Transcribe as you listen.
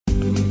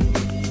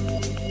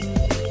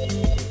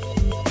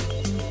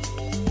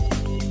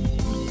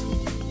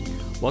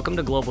Welcome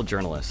to Global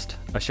Journalist,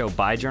 a show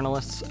by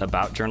journalists,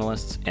 about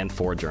journalists, and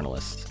for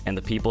journalists, and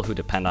the people who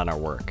depend on our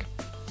work.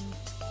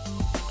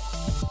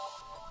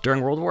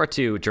 During World War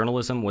II,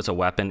 journalism was a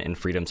weapon in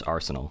freedom's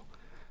arsenal.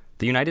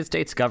 The United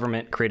States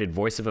government created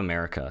Voice of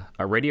America,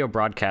 a radio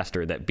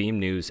broadcaster that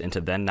beamed news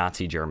into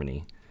then-Nazi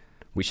Germany.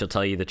 We shall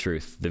tell you the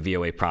truth, the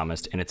VOA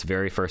promised in its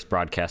very first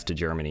broadcast to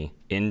Germany,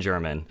 in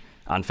German,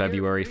 on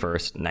February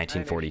 1st,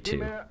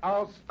 1942.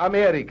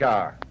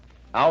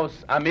 I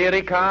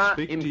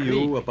speak to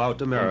you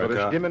about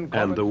America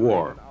and the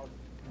war.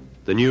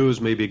 The news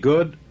may be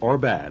good or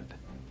bad.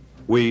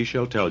 We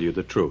shall tell you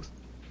the truth.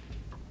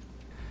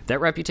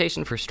 That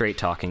reputation for straight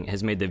talking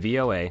has made the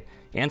VOA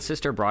and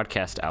sister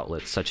broadcast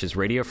outlets such as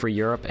Radio Free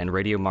Europe and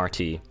Radio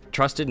Marti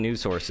trusted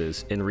news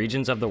sources in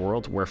regions of the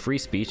world where free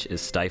speech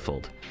is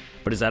stifled.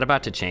 But is that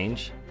about to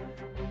change?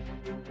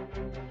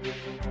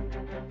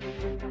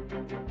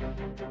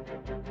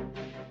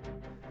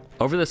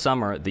 Over the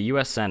summer, the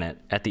U.S. Senate,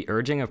 at the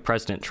urging of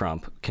President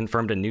Trump,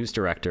 confirmed a news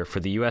director for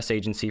the U.S.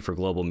 Agency for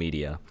Global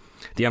Media,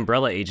 the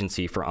umbrella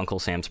agency for Uncle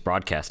Sam's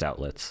broadcast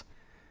outlets.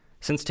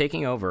 Since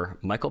taking over,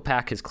 Michael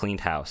Pack has cleaned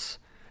house,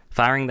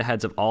 firing the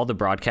heads of all the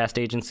broadcast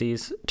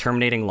agencies,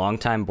 terminating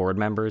longtime board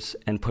members,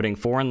 and putting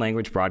foreign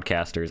language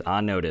broadcasters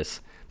on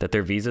notice that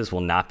their visas will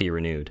not be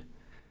renewed.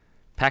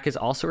 Pack has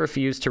also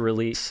refused to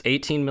release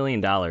 $18 million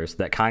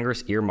that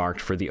Congress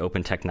earmarked for the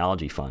Open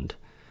Technology Fund.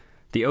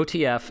 The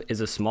OTF is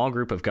a small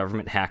group of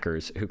government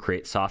hackers who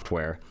create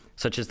software,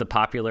 such as the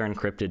popular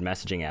encrypted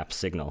messaging app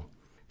Signal,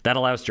 that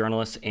allows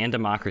journalists and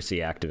democracy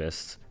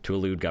activists to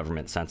elude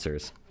government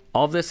censors.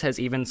 All of this has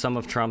even some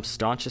of Trump's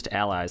staunchest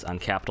allies on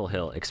Capitol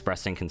Hill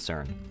expressing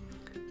concern.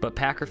 But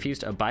Pack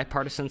refused a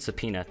bipartisan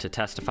subpoena to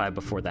testify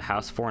before the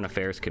House Foreign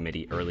Affairs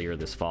Committee earlier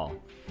this fall.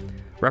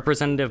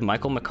 Representative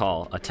Michael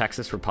McCaul, a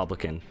Texas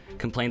Republican,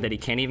 complained that he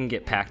can't even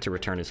get Pack to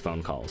return his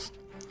phone calls.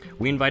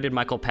 We invited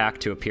Michael Pack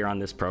to appear on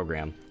this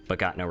program, but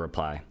got no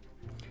reply.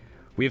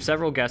 We have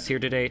several guests here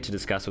today to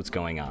discuss what's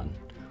going on.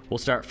 We'll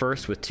start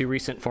first with two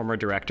recent former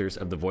directors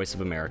of the Voice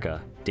of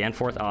America,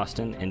 Danforth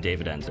Austin and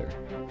David Enzer.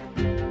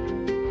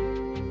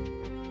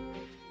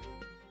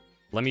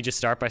 Let me just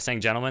start by saying,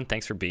 gentlemen,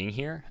 thanks for being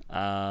here.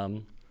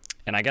 And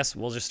I guess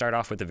we'll just start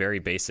off with a very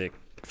basic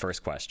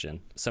first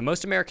question. So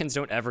most Americans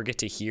don't ever get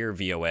to hear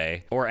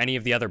VOA or any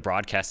of the other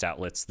broadcast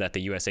outlets that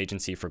the U.S.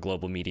 Agency for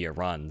Global Media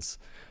runs.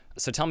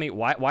 So tell me,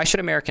 why should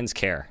Americans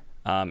care?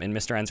 And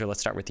Mr. Enzer,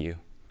 let's start with you.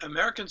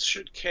 Americans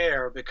should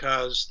care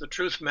because the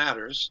truth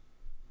matters,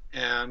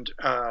 and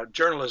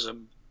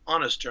journalism,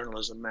 honest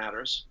journalism,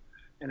 matters.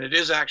 And it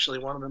is actually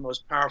one of the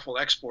most powerful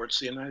exports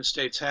the United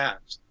States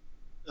has.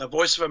 The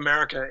Voice of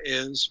America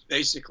is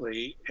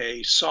basically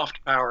a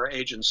soft power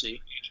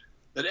agency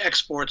that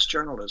exports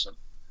journalism,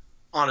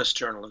 honest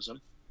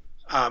journalism,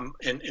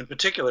 in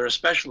particular,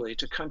 especially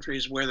to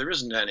countries where there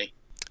isn't any.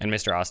 And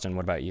Mr. Austin,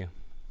 what about you?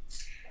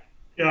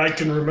 Yeah, I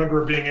can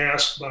remember being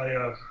asked by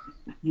a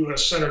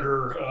U.S.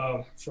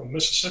 Senator from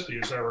Mississippi,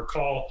 as I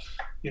recall,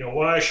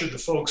 why should the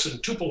folks in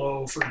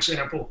Tupelo, for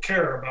example,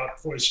 care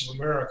about Voice of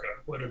America,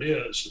 what it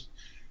is?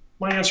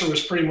 My answer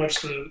was pretty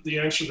much the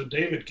answer that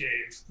David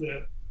gave,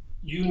 that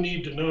you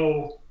need to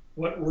know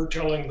what we're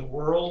telling the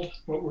world,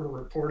 what we're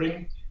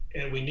reporting,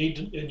 and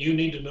you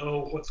need to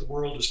know what the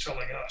world is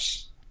telling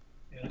us.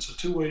 And it's a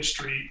two-way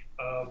street.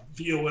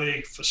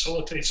 VOA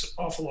facilitates an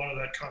awful lot of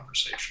that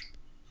conversation.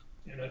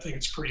 And I think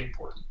it's pretty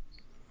important.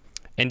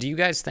 And do you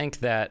guys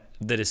think that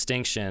the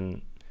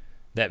distinction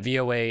that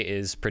VOA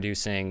is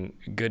producing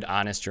good,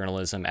 honest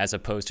journalism as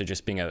opposed to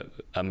just being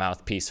a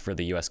mouthpiece for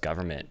the U.S.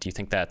 government, do you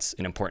think that's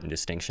an important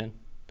distinction?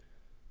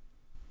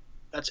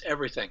 That's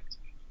everything.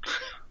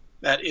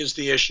 That is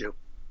the issue.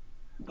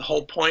 The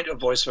whole point of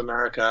Voice of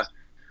America,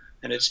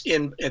 and it's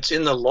in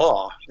the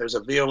law. There's a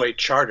VOA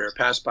charter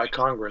passed by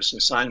Congress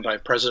and signed by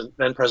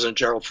then President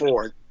Gerald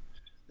Ford.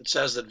 It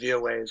says that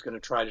VOA is going to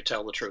try to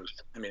tell the truth.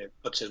 I mean, it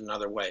puts it in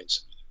other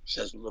ways. It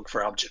says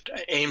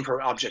aim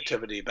for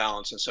objectivity,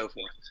 balance, and so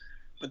forth.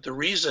 But the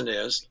reason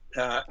is,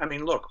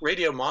 look,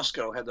 Radio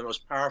Moscow had the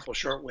most powerful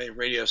shortwave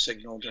radio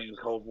signal during the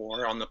Cold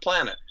War on the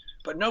planet,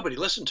 but nobody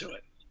listened to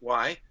it.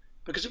 Why?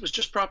 Because it was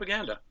just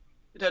propaganda.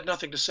 It had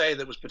nothing to say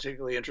that was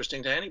particularly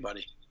interesting to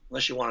anybody,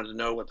 unless you wanted to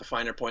know what the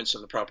finer points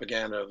of the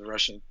propaganda of the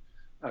Russian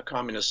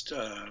Communist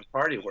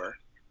Party were.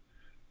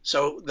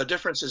 So the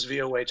difference is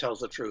VOA tells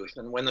the truth.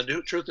 And when the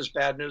truth is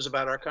bad news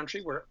about our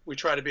country, we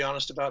try to be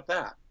honest about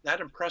that.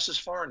 That impresses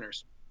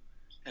foreigners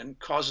and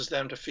causes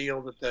them to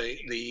feel that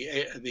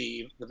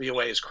the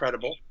VOA is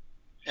credible.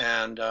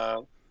 And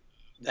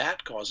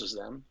that causes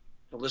them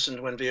to listen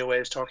to when VOA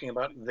is talking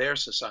about their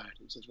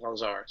societies as well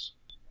as ours.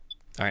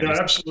 All right, yeah,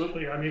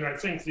 absolutely. I mean, I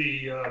think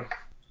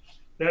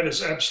that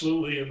is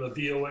absolutely in the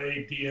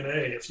VOA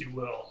DNA, if you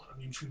will. I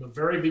mean, from the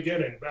very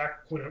beginning, back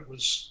when it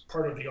was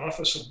part of the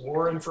Office of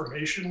War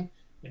Information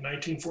in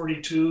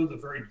 1942, the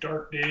very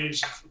dark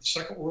days of the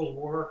Second World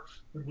War,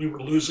 when we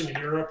were losing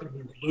in Europe and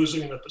we were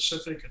losing in the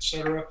Pacific, et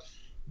cetera,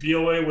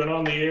 VOA went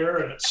on the air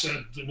and it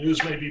said, the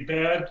news may be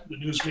bad, the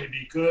news may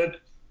be good,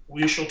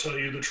 we shall tell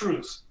you the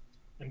truth.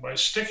 And by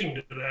sticking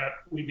to that,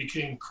 we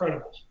became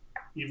credible.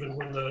 even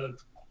when the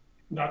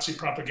Nazi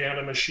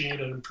propaganda machine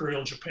and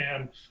Imperial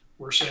Japan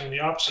were saying the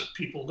opposite.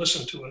 People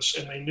listened to us,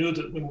 and they knew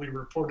that when we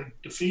reported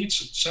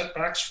defeats and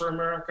setbacks for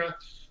America,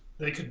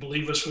 they could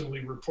believe us when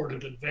we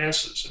reported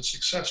advances and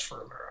success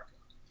for America.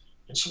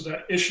 And so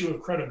that issue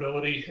of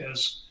credibility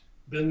has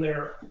been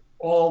there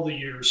all the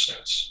years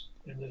since,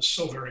 and is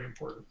so very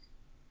important.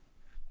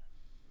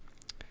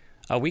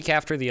 A week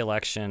after the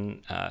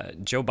election,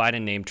 Joe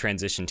Biden named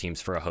transition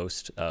teams for a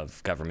host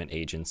of government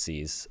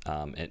agencies.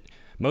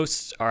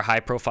 Most are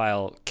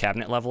high-profile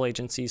cabinet-level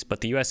agencies,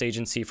 but the U.S.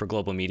 Agency for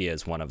Global Media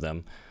is one of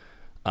them.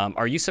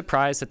 Are you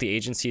surprised that the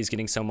agency is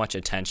getting so much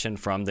attention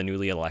from the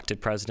newly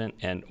elected president,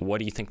 and what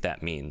do you think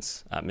that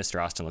means?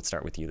 Mr. Austin, let's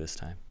start with you this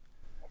time.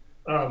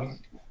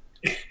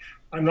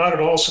 I'm not at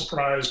all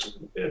surprised.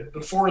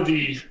 Before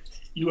the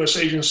U.S.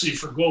 Agency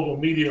for Global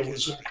Media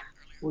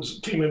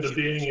came into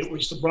being, it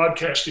was the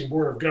Broadcasting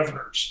Board of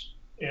Governors.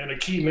 And a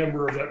key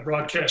member of that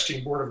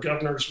Broadcasting Board of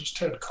Governors was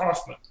Ted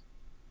Kaufman,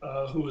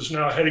 who is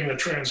now heading the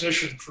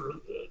transition for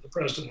the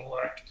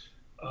president-elect,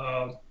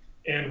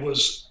 and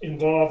was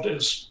involved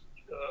as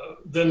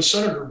then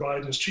Senator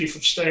Biden's chief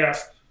of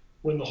staff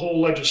when the whole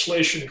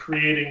legislation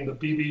creating the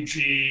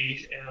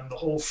BBG and the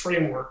whole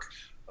framework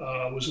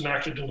was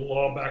enacted into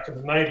law back in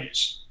the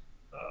 90s.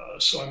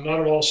 So I'm not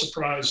at all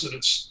surprised that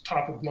it's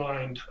top of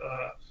mind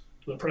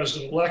to the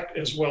president-elect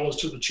as well as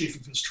to the chief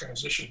of his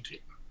transition team.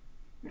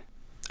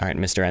 All right,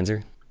 Mr.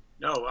 Enzer.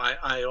 No,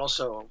 I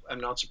also am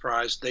not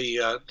surprised.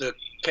 The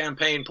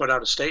campaign put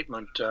out a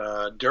statement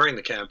during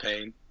the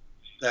campaign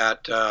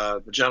that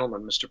the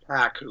gentleman, Mr.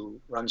 Pack, who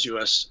runs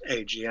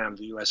USAGM,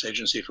 the U.S.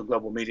 Agency for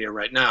Global Media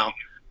right now,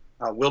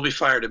 will be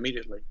fired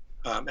immediately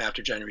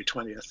after January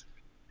 20th.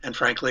 And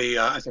frankly,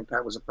 I think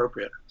that was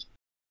appropriate.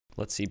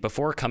 Let's see.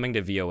 Before coming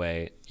to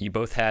VOA, you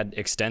both had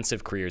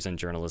extensive careers in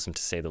journalism,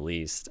 to say the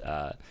least.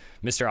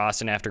 Mr.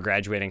 Austin, after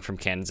graduating from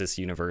Kansas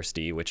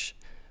University, which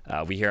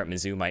we here at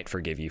Mizzou might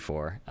forgive you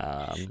for,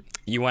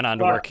 you went on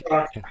to work.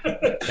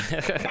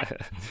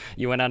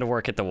 You went on to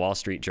work at the Wall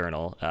Street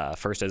Journal,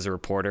 first as a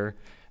reporter,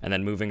 and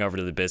then moving over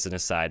to the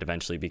business side,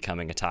 eventually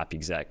becoming a top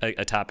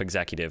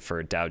executive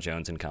for Dow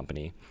Jones and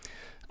Company.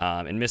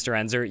 And Mr.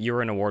 Enzer, you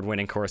were an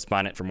award-winning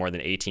correspondent for more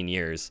than 18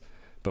 years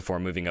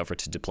before moving over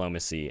to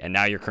diplomacy, and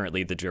now you're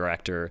currently the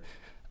director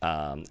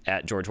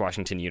at George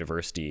Washington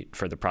University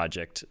for the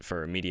Project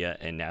for Media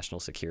and National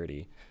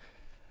Security.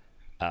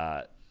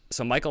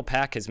 So Michael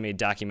Pack has made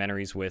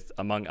documentaries with,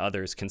 among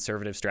others,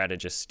 conservative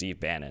strategist Steve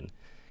Bannon.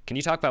 Can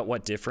you talk about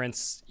what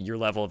difference your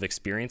level of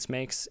experience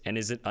makes, and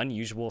is it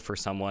unusual for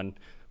someone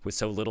with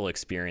so little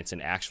experience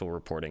in actual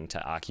reporting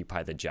to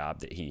occupy the job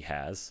that he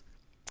has?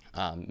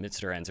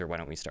 Mr. Enzer, why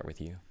don't we start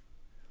with you?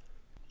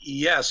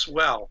 Yes,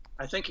 well,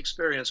 I think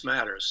experience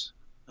matters.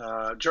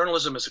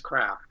 Journalism is a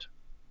craft,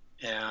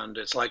 and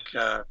it's like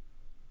I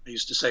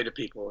used to say to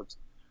people, it's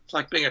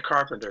like being a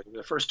carpenter.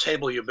 The first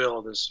table you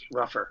build is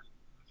rougher.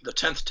 The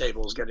 10th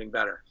table is getting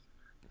better.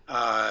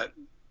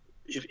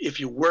 If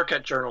you work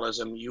at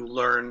journalism, you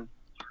learn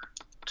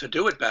to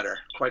do it better,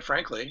 quite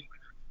frankly.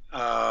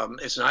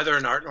 It's neither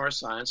an art nor a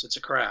science, it's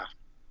a craft.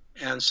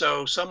 And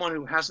so someone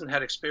who hasn't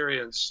had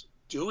experience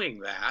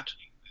doing that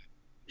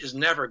is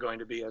never going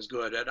to be as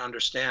good at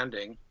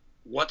understanding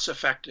what's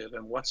effective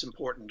and what's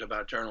important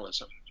about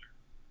journalism.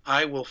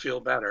 I will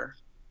feel better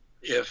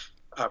if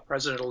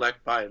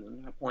President-elect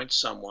Biden appoints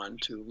someone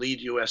to lead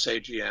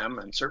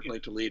USAGM and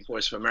certainly to lead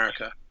Voice of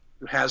America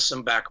who has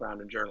some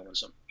background in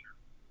journalism.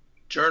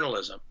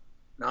 Journalism,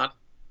 not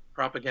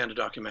propaganda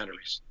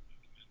documentaries.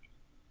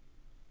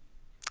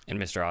 And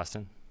Mr.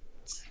 Austin?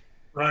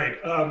 Right.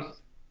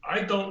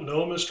 I don't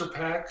know Mr.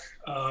 Pack.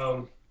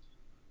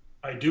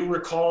 I do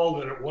recall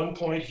that at one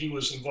point he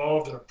was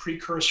involved in a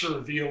precursor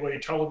of VOA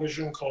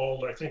television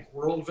called, I think,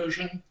 World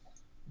Vision,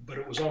 but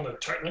it was on the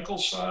technical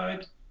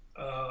side.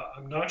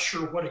 I'm not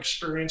sure what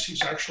experience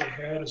he's actually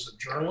had as a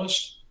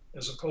journalist,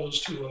 as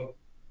opposed to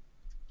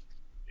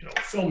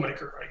a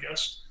filmmaker, I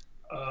guess.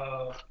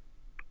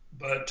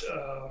 But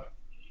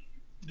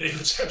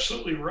David's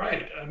absolutely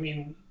right. I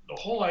mean, the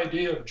whole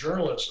idea of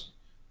journalism,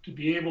 to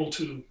be able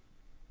to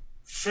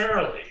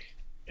fairly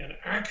and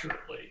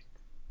accurately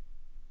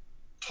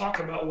talk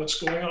about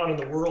what's going on in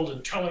the world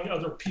and telling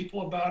other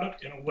people about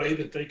it in a way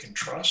that they can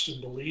trust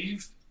and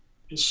believe,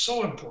 is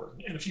so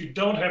important. And if you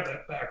don't have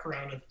that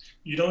background, if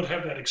you don't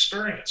have that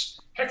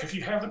experience, heck, if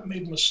you haven't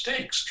made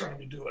mistakes trying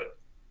to do it,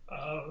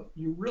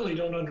 you really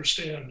don't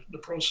understand the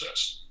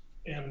process.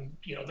 And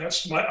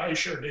I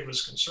share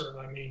David's concern.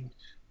 I mean,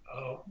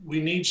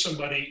 we need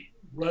somebody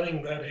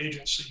running that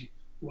agency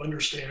who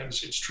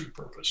understands its true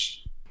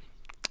purpose.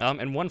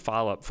 And one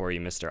follow-up for you,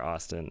 Mr.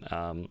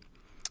 Austin.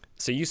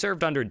 So you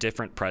served under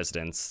different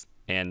presidents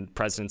and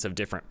presidents of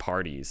different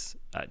parties.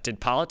 Did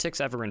politics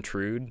ever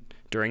intrude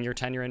during your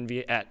tenure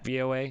at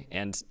VOA?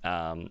 And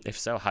if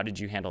so, how did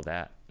you handle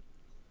that?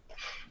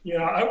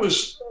 Yeah, I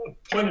was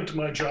appointed to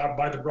my job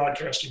by the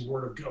Broadcasting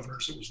Board of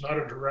Governors. It was not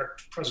a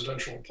direct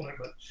presidential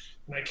appointment.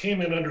 And I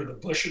came in under the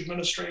Bush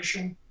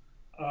administration,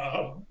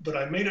 but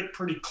I made it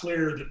pretty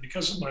clear that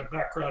because of my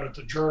background at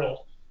the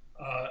Journal,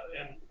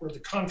 and where the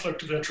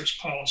conflict of interest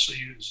policy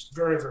is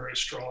very, very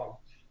strong.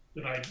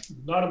 That I'm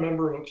not a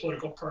member of a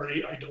political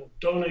party, I don't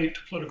donate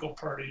to political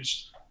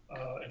parties,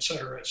 et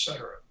cetera, et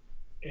cetera.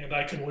 And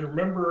I can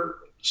remember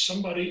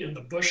somebody in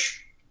the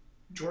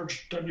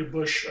George W.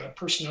 Bush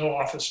personnel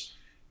office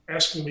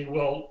asking me,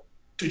 well,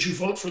 did you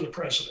vote for the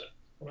president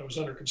when I was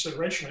under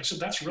consideration? I said,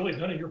 that's really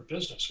none of your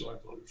business who I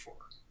voted for.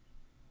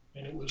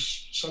 And it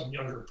was some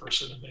younger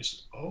person, and they said,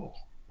 oh,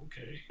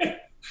 okay.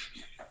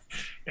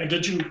 And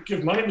did you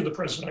give money to the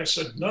president? I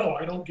said, no,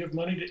 I don't give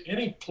money to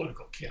any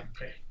political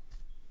campaign.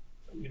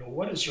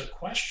 What is your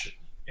question?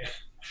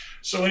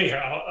 So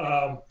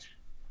anyhow,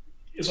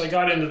 as I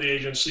got into the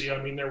agency,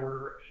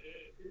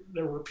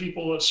 there were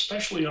people,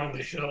 especially on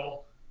the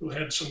Hill, who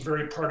had some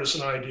very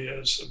partisan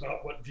ideas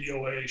about what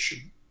VOA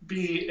should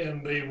be,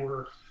 and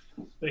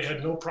they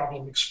had no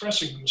problem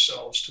expressing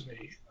themselves to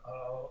me.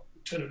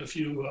 Attended a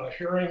few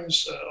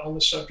hearings on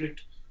the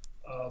subject,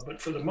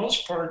 but for the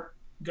most part,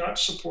 got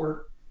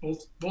support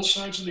both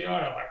sides of the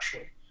aisle,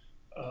 actually,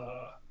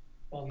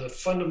 on the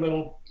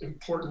fundamental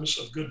importance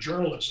of good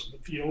journalism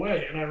at VOA.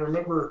 And I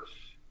remember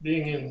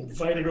being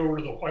invited over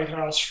to the White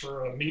House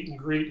for a meet and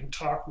greet and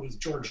talk with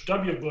George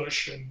W.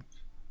 Bush. And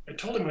I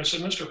told him, I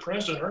said, Mr.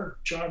 President, our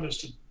job is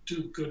to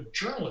do good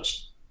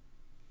journalism.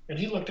 And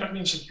he looked at me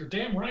and said, you're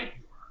damn right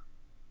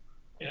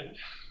you are. And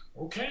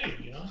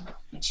okay,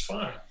 it's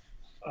fine.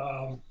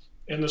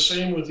 And the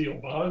same with the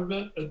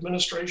Obama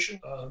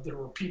administration. There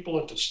were people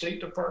at the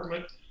State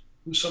Department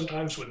who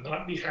sometimes would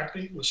not be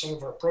happy with some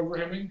of our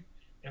programming,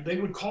 and they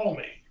would call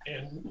me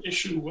and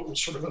issue what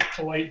was sort of a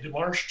polite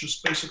démarche,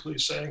 just basically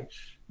saying,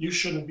 you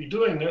shouldn't be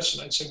doing this.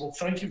 And I'd say, well,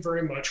 thank you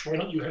very much. Why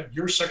don't you have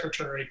your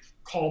secretary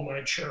call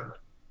my chairman?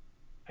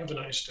 Have a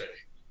nice day.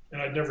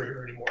 And I'd never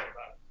hear any more about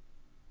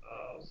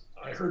it.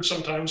 I heard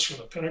sometimes from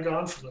the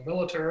Pentagon, from the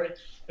military,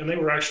 and they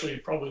were actually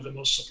probably the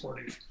most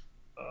supportive,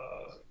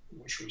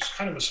 which was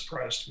kind of a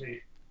surprise to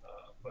me.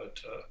 But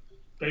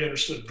they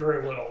understood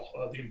very well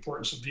the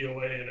importance of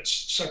VOA and its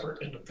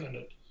separate,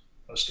 independent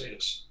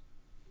status.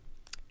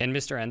 And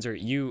Mr. Enzer,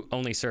 you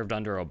only served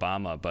under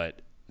Obama,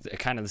 but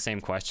kind of the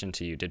same question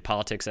to you. Did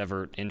politics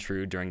ever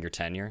intrude during your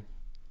tenure?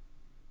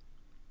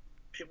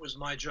 It was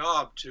my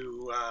job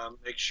to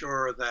make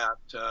sure that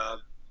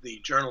the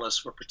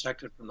journalists were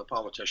protected from the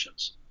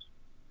politicians.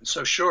 And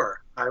so,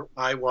 sure,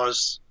 I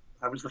was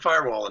the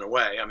firewall in a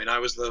way.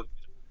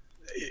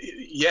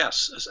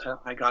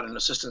 I got an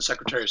assistant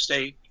secretary of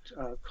state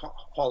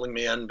calling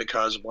me in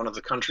because one of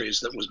the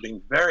countries that was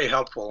being very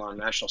helpful on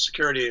national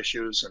security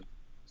issues and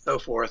so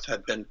forth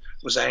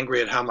was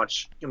angry at how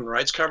much human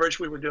rights coverage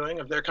we were doing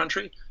of their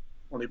country.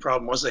 Only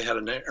problem was they had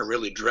a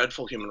really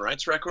dreadful human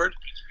rights record,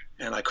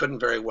 and I couldn't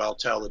very well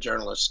tell the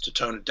journalists to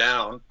tone it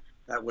down.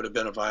 That would have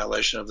been a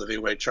violation of the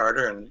VOA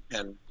Charter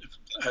and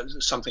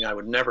something I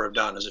would never have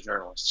done as a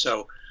journalist.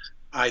 So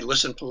I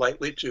listened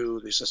politely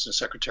to the Assistant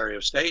Secretary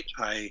of State.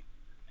 I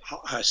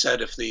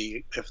said, if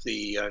the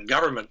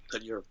government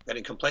that you're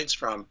getting complaints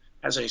from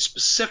has any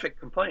specific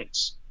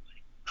complaints,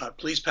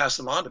 please pass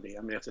them on to me.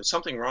 If there's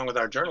something wrong with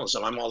our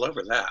journalism, I'm all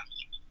over that.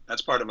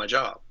 That's part of my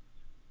job.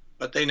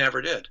 But they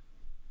never did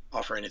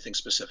offer anything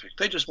specific.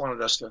 They just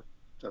wanted us to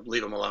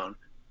leave them alone,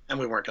 and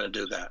we weren't going to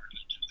do that.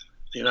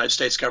 The United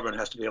States government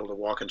has to be able to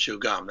walk and chew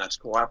gum. That's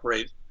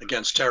cooperate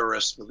against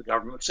terrorists with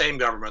the same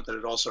government that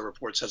it also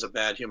reports has a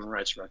bad human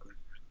rights record.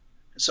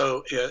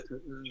 So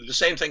the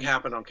same thing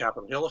happened on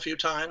Capitol Hill a few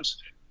times.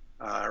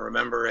 I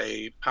remember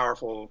a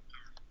powerful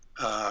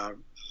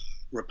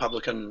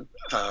Republican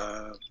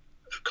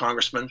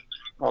congressman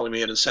calling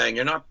me in and saying,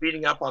 you're not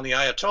beating up on the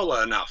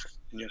Ayatollah enough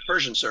in your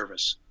Persian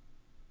service.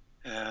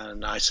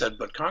 And I said,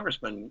 but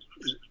Congressman,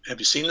 have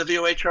you seen the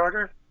VOA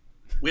Charter?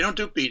 We don't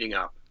do beating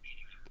up.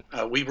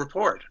 We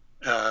report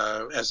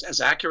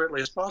as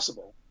accurately as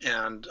possible.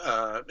 And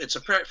it's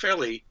a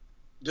fairly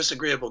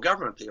disagreeable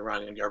government, the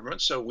Iranian government,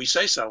 so we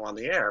say so on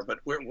the air, but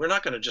we're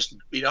not going to just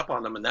beat up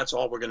on them and that's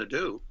all we're going to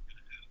do.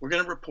 We're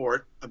going to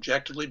report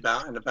objectively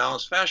in a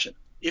balanced fashion.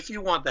 If you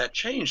want that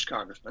changed,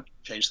 Congressman,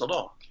 change the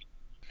law.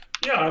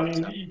 Yeah,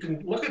 you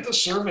can look at the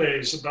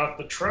surveys about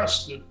the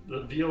trust that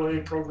the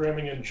VOA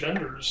programming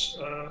engenders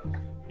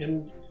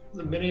in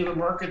many of the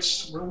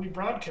markets where we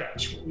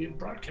broadcast,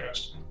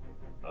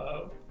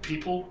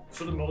 people,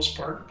 for the most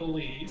part,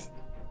 believe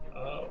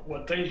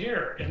what they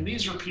hear. And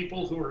these are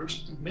people who are,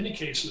 in many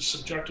cases,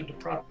 subjected to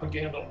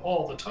propaganda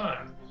all the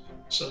time.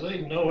 So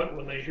they know it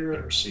when they hear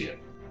it or see it.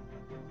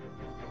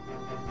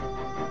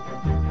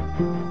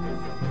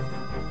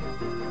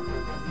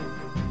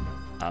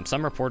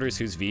 Some reporters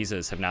whose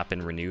visas have not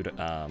been renewed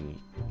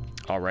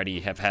already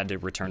have had to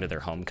return to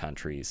their home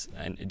countries.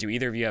 And do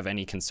either of you have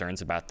any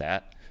concerns about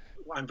that?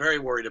 I'm very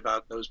worried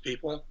about those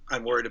people.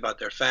 I'm worried about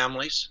their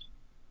families.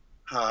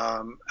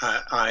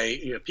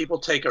 People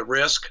take a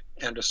risk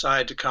and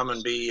decide to come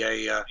and be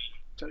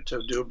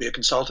be a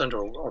consultant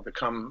or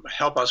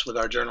help us with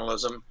our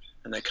journalism,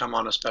 and they come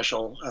on a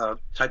special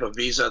type of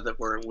visa that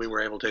we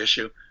were able to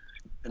issue.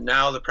 And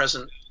now the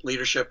present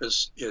leadership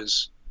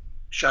is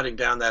shutting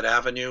down that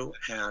avenue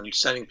and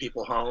sending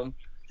people home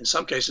In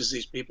some cases,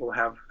 these people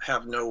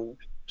have no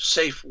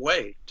safe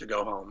way to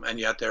go home, and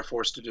yet they're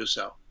forced to do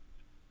so.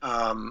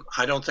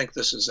 I don't think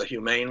this is a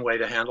humane way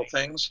to handle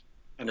things,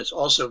 and it's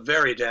also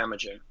very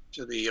damaging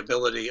to the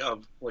ability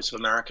of Voice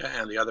of America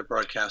and the other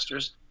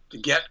broadcasters to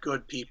get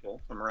good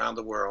people from around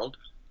the world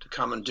to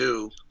come and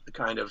do the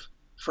kind of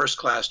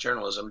first-class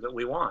journalism that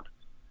we want.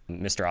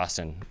 Mr.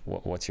 Austin,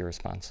 what's your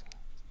response?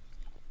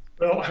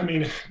 Well, I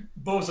mean,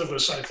 both of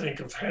us, I think,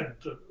 have had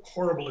the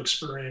horrible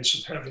experience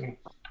of having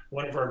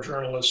one of our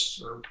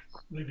journalists, or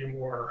maybe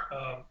more,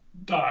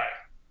 die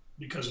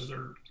because of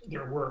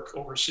their work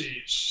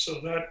overseas. So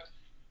that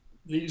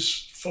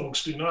these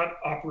folks do not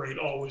operate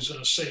always in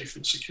a safe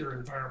and secure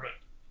environment.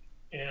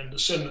 And to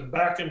send them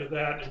back into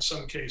that in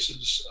some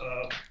cases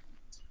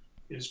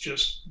is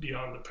just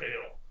beyond the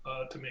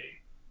pale to me.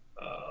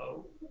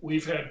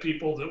 We've had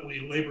people that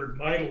we labored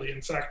mightily,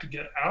 in fact, to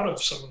get out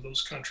of some of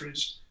those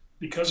countries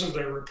because of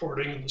their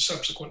reporting and the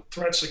subsequent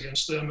threats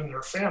against them and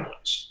their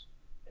families.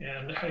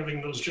 And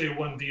having those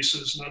J-1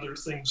 visas and other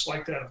things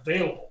like that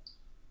available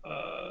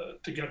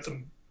to get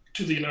them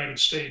to the United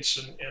States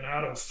and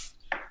out of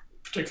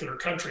particular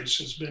countries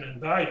has been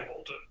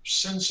invaluable. To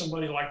send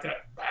somebody like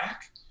that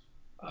back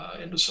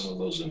into some of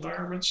those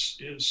environments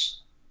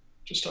is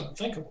just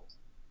unthinkable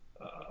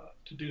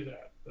to do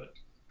that. But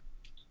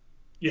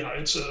yeah,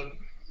 it's a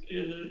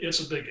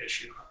big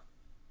issue.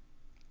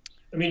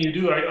 I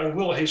mean, I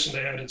will hasten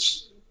to add,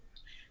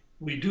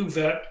 we do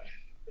vet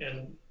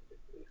and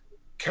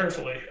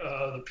carefully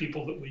the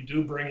people that we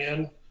do bring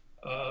in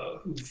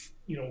who've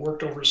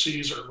worked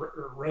overseas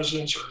or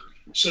residents or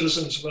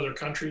citizens of other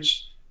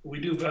countries. We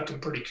do vet them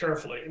pretty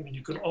carefully. I mean,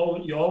 you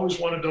always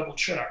want to double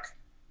check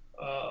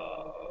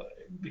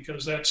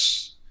because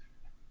that's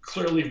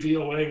clearly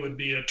VOA would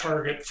be a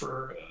target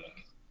for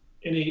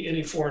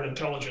any foreign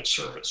intelligence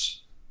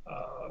service,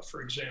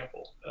 for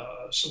example.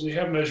 So we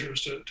have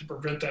measures to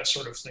prevent that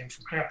sort of thing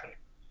from happening.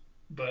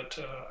 But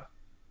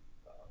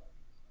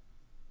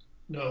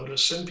no, to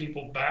send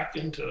people back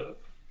into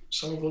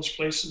some of those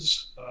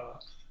places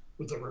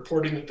with the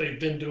reporting that they've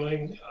been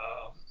doing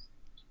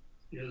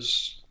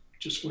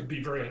would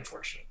be very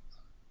unfortunate.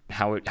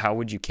 How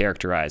would you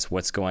characterize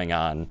what's going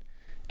on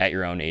at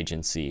your own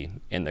agency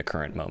in the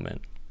current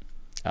moment?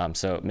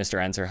 So, Mr.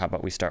 Enzer, how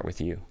about we start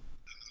with you?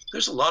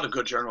 There's a lot of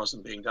good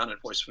journalism being done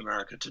at Voice of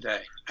America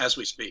today, as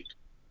we speak.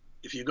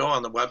 If you go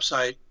on the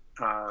website,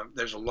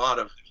 there's a lot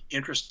of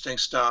interesting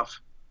stuff,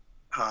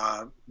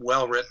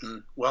 well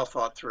written, well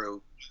thought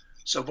through.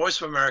 So Voice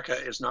of America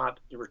is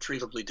not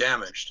irretrievably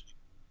damaged,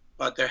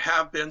 but there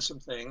have been some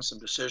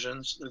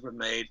decisions that were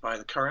made by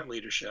the current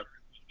leadership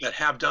that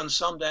have done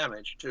some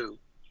damage to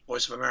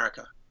Voice of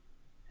America.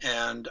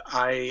 And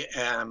I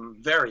am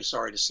very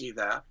sorry to see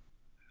that.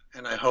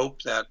 And I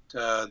hope that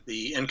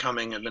the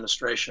incoming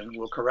administration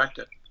will correct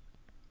it.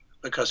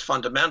 Because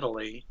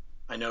fundamentally,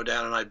 I know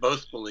Dan and I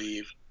both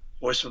believe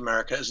Voice of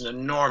America is an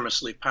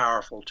enormously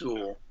powerful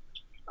tool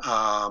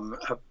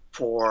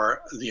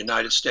for the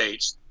United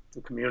States to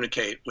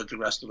communicate with the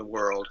rest of the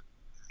world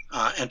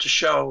and to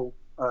show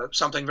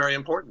something very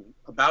important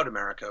about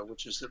America,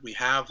 which is that we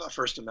have a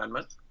First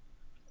Amendment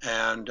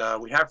and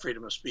we have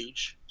freedom of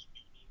speech.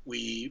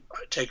 We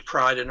take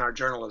pride in our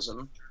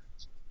journalism.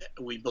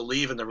 We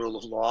believe in the rule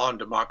of law and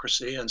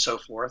democracy and so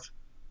forth.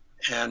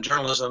 And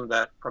journalism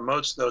that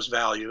promotes those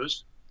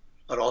values,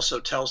 but also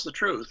tells the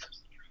truth,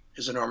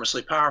 is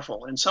enormously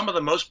powerful. And some of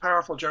the most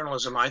powerful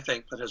journalism, I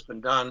think, that has been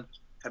done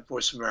at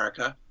Voice of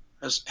America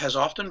has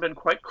often been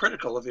quite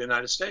critical of the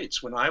United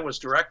States. When I was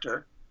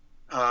director,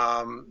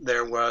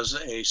 there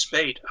was a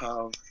spate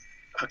of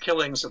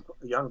killings of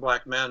young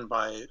black men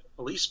by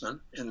policemen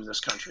in this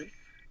country.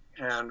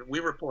 And we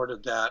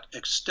reported that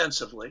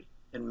extensively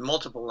in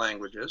multiple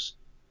languages.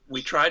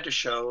 We tried to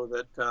show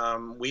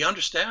that we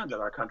understand that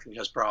our country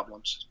has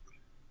problems.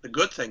 The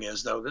good thing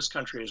is, though, this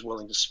country is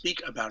willing to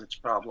speak about its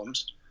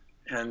problems.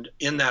 And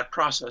in that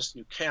process,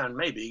 you can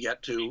maybe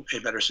get to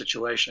a better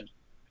situation.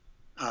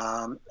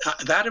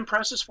 That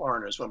impresses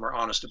foreigners when we're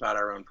honest about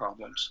our own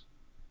problems.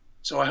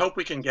 So I hope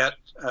we can get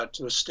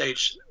to a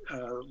stage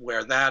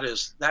where that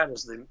is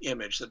the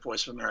image that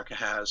Voice of America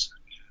has,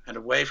 and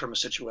away from a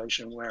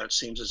situation where it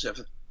seems as if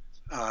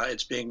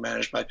it's being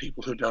managed by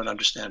people who don't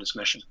understand its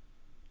mission.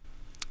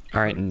 All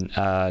right,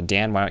 and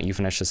Dan, why don't you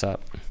finish this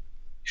up?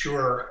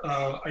 Sure.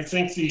 I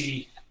think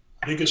the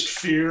biggest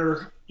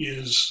fear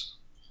is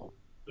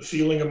the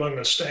feeling among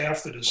the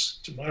staff that is,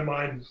 to my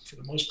mind, for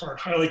the most part,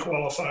 highly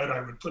qualified.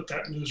 I would put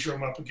that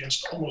newsroom up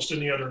against almost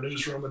any other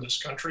newsroom in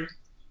this country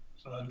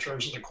in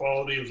terms of the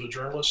quality of the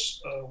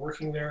journalists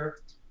working there.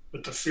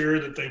 But the fear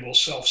that they will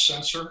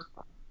self-censor,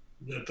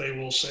 that they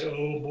will say,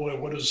 oh boy,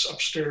 what is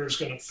upstairs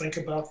going to think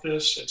about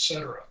this,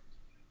 etc.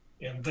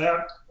 And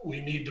that we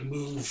need to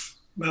move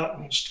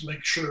mountains to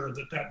make sure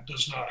that that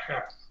does not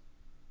happen.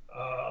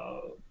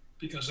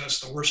 Because that's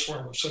the worst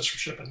form of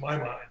censorship in my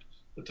mind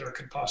that there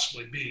could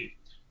possibly be.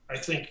 I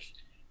think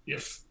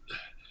if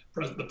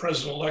the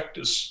president-elect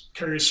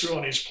carries through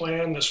on his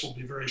plan, this will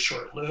be very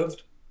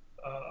short-lived.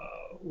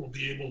 We'll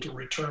be able to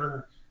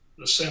return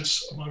the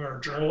sense among our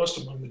journalists,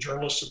 among the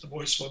journalists at the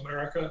Voice of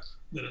America,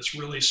 that it's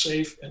really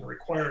safe and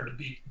required to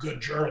be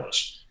good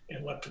journalists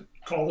and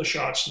call the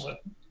shots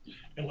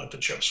and let the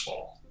chips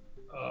fall.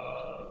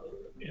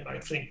 And I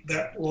think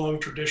that long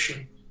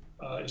tradition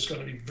is going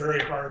to be very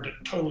hard to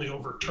totally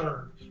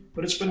overturn,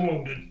 but it's been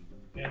wounded,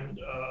 and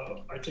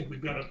I think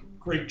we've got a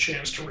great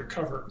chance to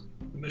recover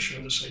the mission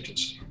of this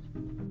agency.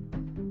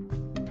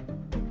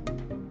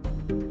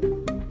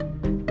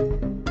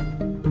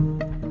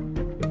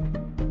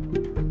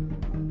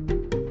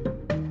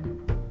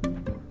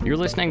 You're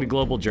listening to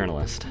Global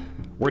Journalist.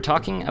 We're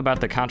talking about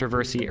the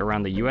controversy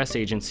around the U.S.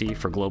 Agency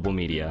for Global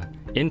Media,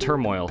 in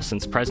turmoil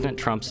since President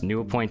Trump's new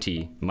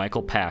appointee,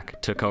 Michael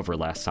Pack, took over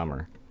last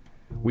summer.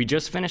 We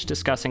just finished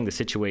discussing the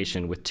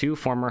situation with two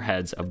former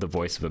heads of the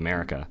Voice of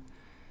America.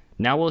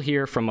 Now we'll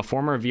hear from a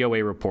former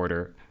VOA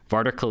reporter,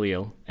 Varda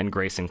Khalil, and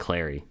Grayson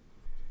Clary.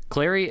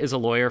 Clary is a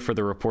lawyer for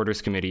the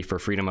Reporters Committee for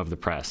Freedom of the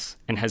Press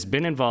and has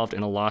been involved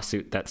in a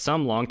lawsuit that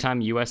some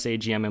longtime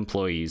USAGM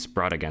employees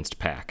brought against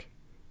Pack.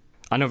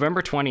 On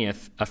November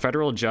 20th, a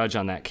federal judge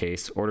on that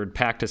case ordered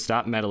Pack to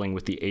stop meddling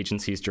with the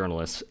agency's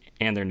journalists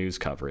and their news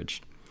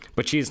coverage.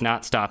 But she is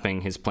not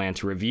stopping his plan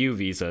to review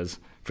visas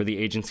for the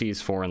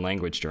agency's foreign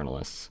language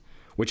journalists,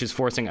 which is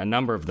forcing a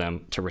number of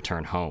them to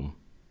return home.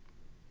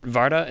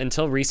 Varda,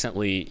 until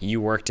recently, you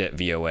worked at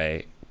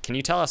VOA. Can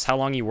you tell us how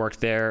long you worked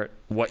there,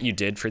 what you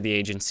did for the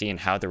agency,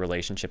 and how the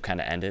relationship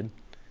kind of ended?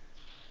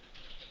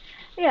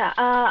 Yeah,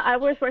 I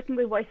was working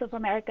with Voice of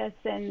America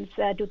since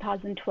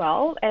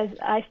 2012.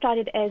 I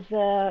started as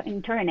an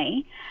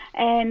internee,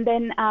 and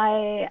then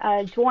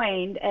I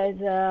joined as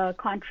a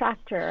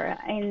contractor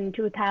in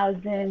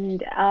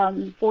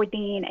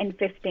 2014 and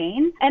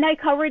 15. And I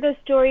covered a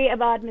story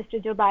about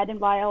Mr. Joe Biden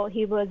while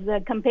he was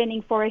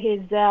campaigning for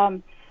his for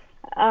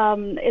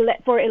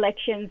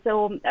election.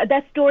 So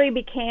that story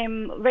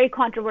became very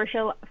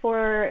controversial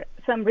for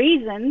some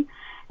reason,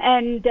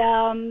 and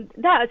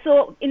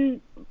so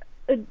in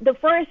the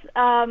first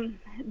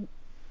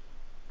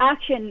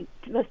action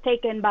was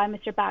taken by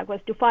Mr. Pack was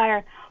to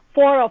fire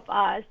 4 of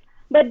us.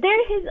 But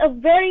there is a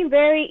very,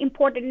 very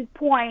important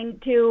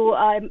point to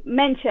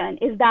mention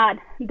is that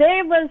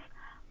there was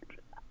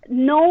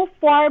no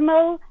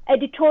formal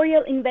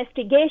editorial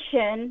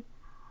investigation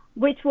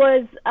which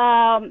was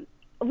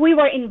we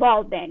were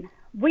involved in.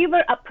 We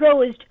were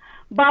approached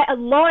by a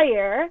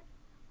lawyer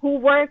who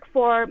worked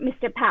for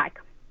Mr.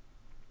 Pack.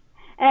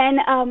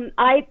 And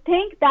I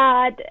think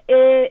that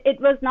it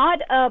was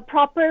not a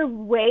proper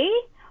way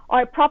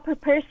or a proper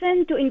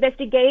person to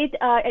investigate,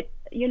 a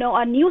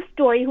news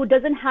story who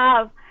doesn't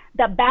have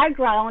the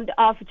background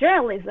of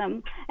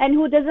journalism and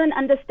who doesn't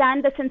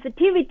understand the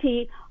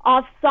sensitivity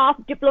of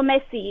soft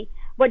diplomacy,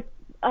 what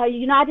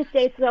United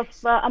States of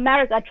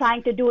America are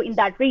trying to do in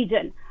that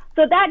region.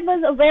 So that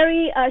was a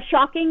very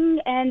shocking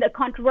and a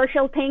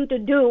controversial thing to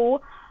do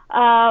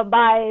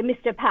by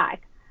Mr.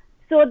 Pack.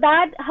 So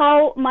that's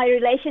how my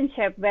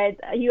relationship with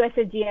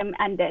USAGM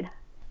ended.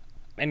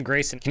 And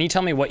Grayson, can you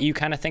tell me what you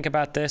kind of think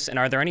about this? And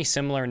are there any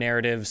similar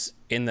narratives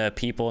in the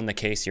people in the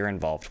case you're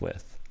involved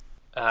with?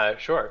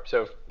 Sure.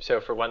 So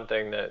for one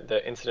thing,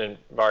 the incident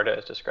Varda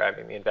is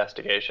describing, the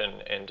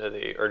investigation into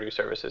the Urdu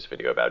Services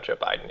video about Joe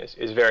Biden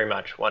is very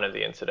much one of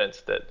the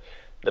incidents that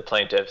the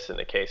plaintiffs in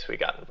the case we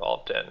got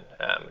involved in,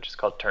 which is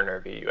called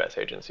Turner v. U.S.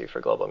 Agency for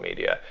Global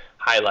Media,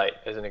 highlight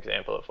as an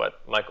example of what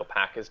Michael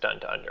Pack has done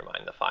to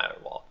undermine the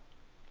firewall.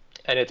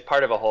 And it's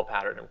part of a whole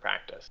pattern in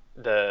practice.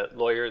 The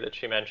lawyer that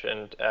she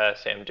mentioned,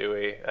 Sam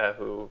Dewey,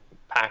 who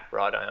Pack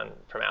brought on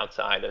from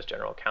outside as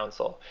general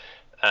counsel,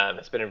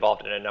 has been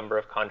involved in a number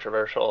of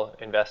controversial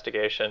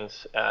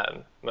investigations,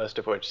 most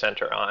of which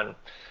center on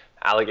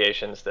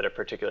allegations that a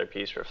particular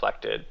piece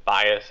reflected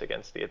bias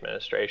against the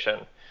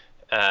administration.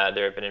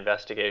 There have been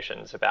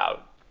investigations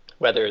about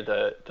whether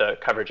the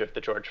coverage of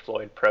the George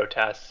Floyd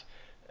protests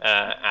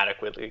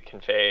adequately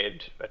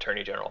conveyed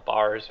Attorney General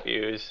Barr's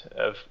views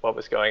of what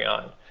was going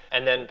on.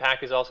 And then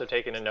Pack has also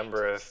taken a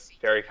number of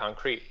very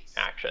concrete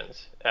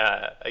actions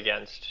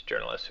against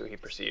journalists who he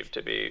perceived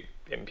to be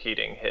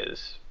impeding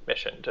his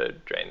mission to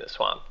drain the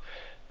swamp.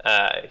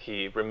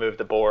 He removed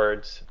the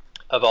boards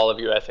of all of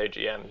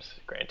USAGM's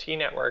grantee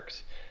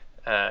networks.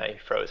 He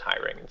froze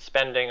hiring and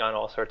spending on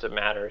all sorts of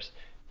matters.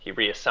 He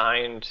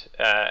reassigned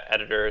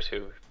editors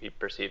who he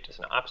perceived as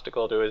an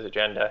obstacle to his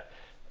agenda.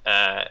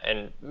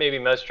 And maybe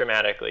most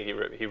dramatically,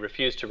 he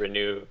refused to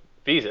renew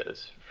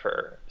visas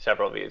for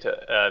several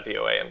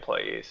VOA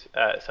employees,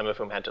 some of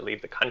whom had to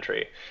leave the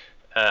country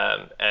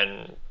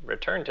and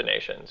return to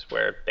nations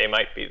where they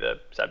might be the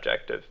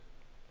subject of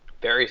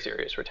very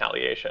serious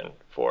retaliation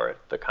for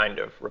the kind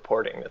of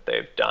reporting that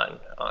they've done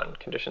on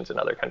conditions in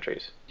other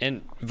countries.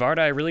 And Varda,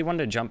 I really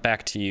wanted to jump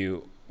back to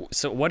you.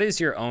 So what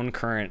is your own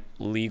current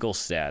legal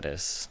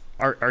status?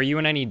 Are you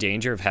in any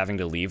danger of having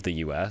to leave the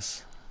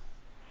U.S.?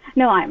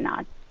 No, I'm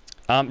not.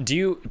 Do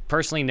you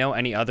personally know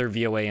any other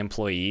VOA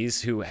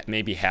employees who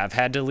maybe have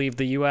had to leave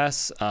the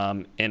U.S.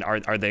 And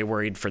are they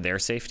worried for their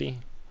safety?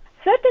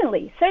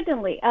 Certainly.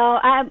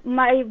 I'm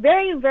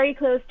very, very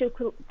close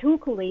to two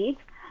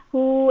colleagues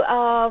who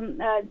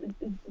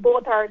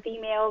both are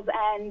females,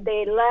 and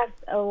they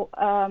left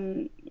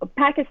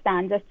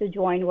Pakistan just to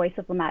join Voice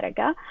of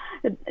America.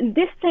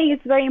 This thing is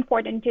very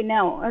important to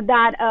know,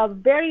 that a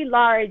very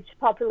large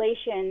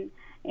population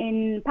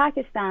in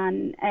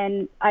Pakistan,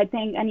 and I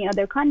think any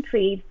other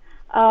countries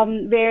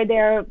where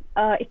their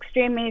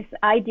extremist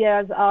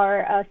ideas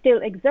are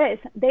still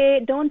exist, they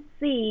don't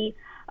see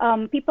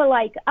people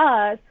like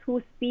us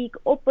who speak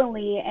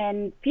openly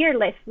and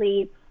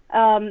fearlessly.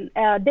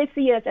 They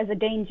see us as a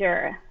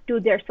danger to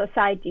their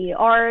society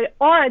or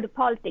the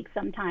politics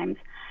sometimes.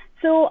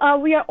 So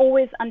we are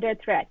always under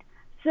threat.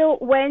 So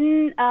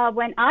when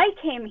I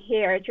came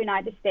here to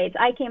United States,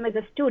 I came as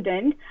a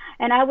student,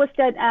 and I was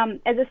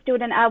as a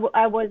student.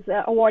 I was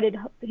awarded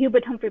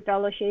Hubert Humphrey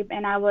Fellowship,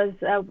 and I was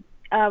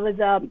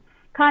a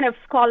kind of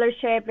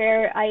scholarship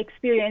where I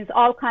experienced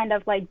all kind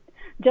of like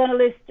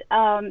journalist,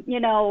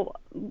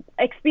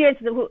 experience,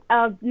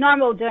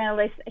 normal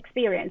journalist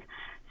experience.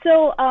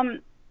 So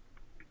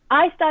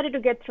I started to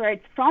get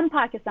threats from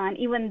Pakistan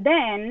even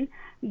then,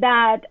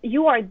 that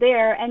you are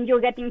there and you're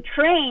getting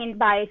trained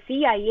by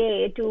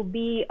CIA to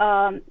be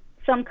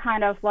some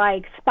kind of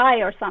like spy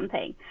or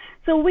something.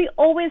 So we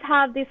always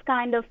have this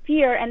kind of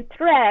fear and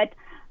threat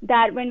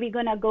that when we're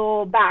going to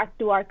go back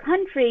to our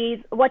countries,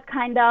 what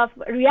kind of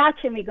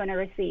reaction we're going to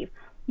receive.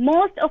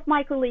 Most of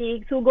my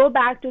colleagues who go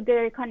back to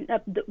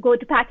go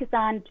to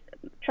Pakistan,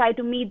 try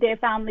to meet their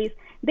families,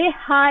 they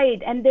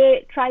hide, and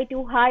they try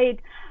to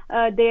hide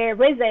their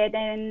visit,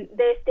 and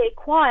they stay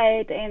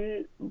quiet,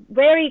 and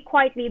very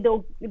quietly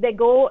they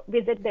go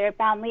visit their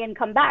family and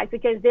come back,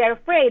 because they're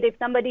afraid if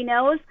somebody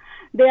knows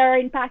they are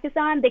in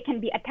Pakistan, they can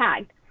be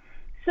attacked.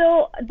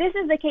 So this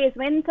is the case.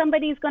 When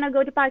somebody is going to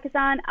go to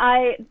Pakistan,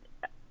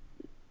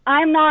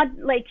 I'm not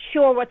like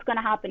sure what's going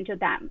to happen to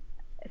them,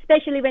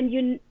 especially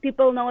when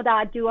people know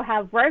that you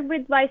have worked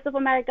with Voice of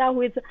America,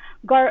 who is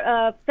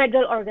a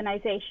federal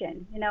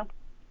organization,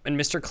 And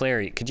Mr.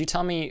 Clary, could you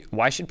tell me,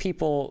 why should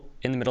people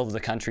in the middle of the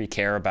country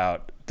care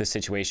about the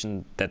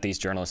situation that these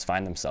journalists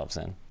find themselves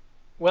in?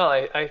 Well,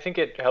 I think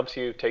it helps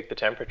you take the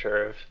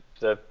temperature of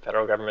the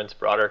federal government's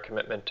broader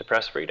commitment to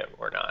press freedom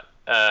or not.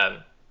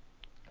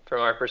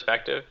 From our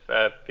perspective,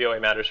 VOA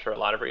matters for a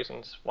lot of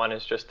reasons. One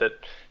is just that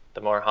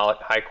the more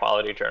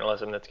high-quality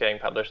journalism that's getting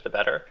published, the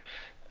better.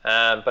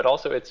 But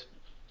also it's,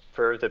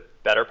 for the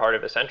better part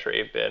of a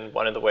century, been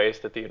one of the ways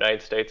that the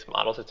United States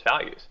models its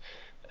values.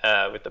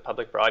 With the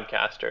public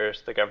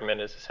broadcasters, the government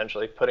is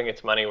essentially putting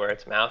its money where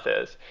its mouth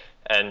is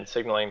and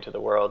signaling to the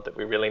world that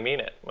we really mean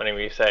it when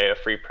we say a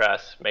free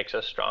press makes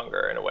us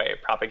stronger in a way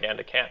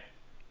propaganda can't.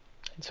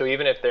 And so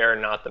even if they're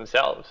not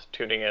themselves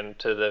tuning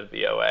into the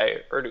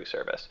VOA Urdu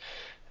service,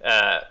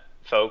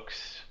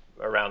 folks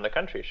around the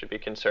country should be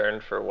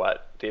concerned for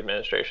what the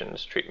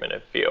administration's treatment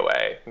of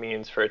VOA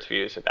means for its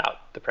views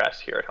about the press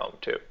here at home,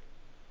 too.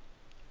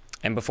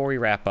 And before we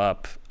wrap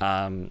up,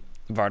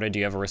 Varda, do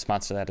you have a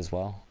response to that as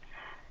well?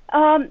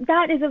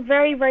 That is a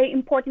very, very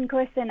important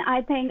question.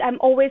 I think I'm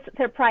always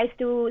surprised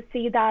to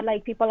see that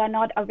like people are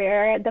not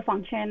aware the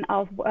function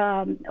of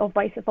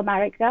Voice of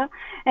America,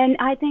 and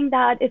I think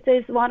that it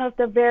is one of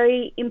the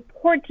very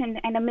important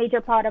and a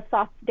major part of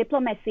soft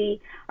diplomacy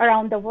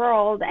around the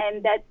world,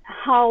 and that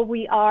how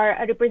we are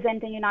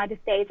representing United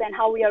States and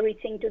how we are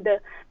reaching to the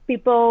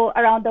people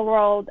around the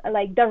world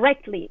like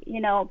directly,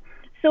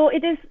 So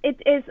it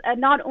is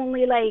not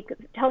only like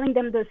telling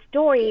them the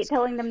story,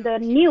 telling them the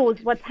news,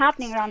 what's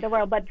happening around the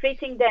world, but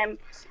reaching them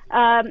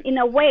in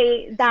a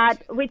way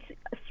which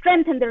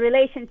strengthen the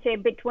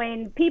relationship between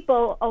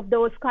people of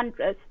those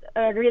countries,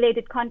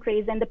 related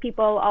countries, and the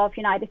people of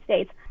United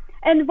States.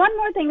 And one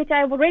more thing which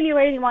I really,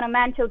 really want to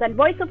mention, that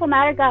Voice of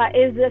America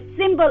is a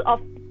symbol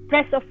of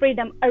press of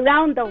freedom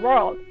around the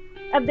world.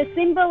 If the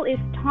symbol is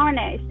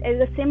tarnished, if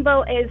the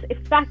symbol is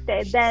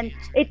affected, then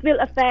it will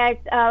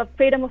affect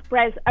freedom of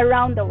press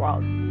around the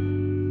world.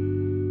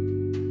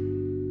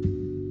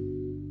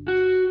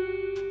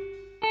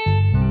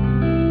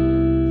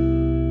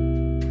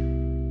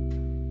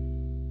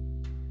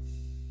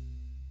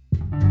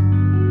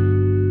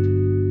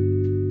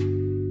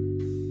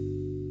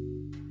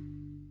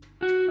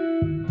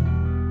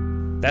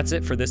 That's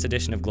it for this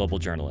edition of Global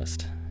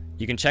Journalist.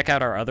 You can check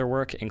out our other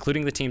work,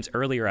 including the team's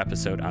earlier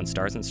episode on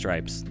Stars and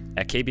Stripes,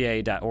 at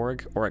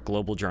kbaa.org or at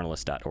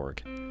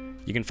globaljournalist.org.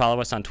 You can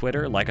follow us on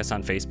Twitter, like us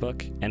on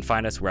Facebook, and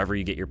find us wherever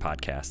you get your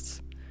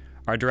podcasts.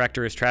 Our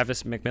director is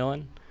Travis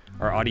McMillan.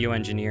 Our audio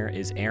engineer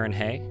is Aaron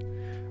Hay.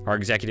 Our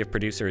executive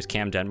producer is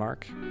Cam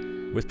Denmark.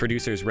 With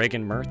producers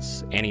Reagan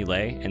Mertz, Annie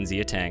Lay, and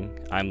Zia Tang,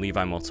 I'm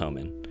Levi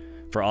Moltzoman.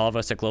 For all of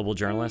us at Global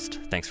Journalist,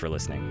 thanks for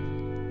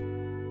listening.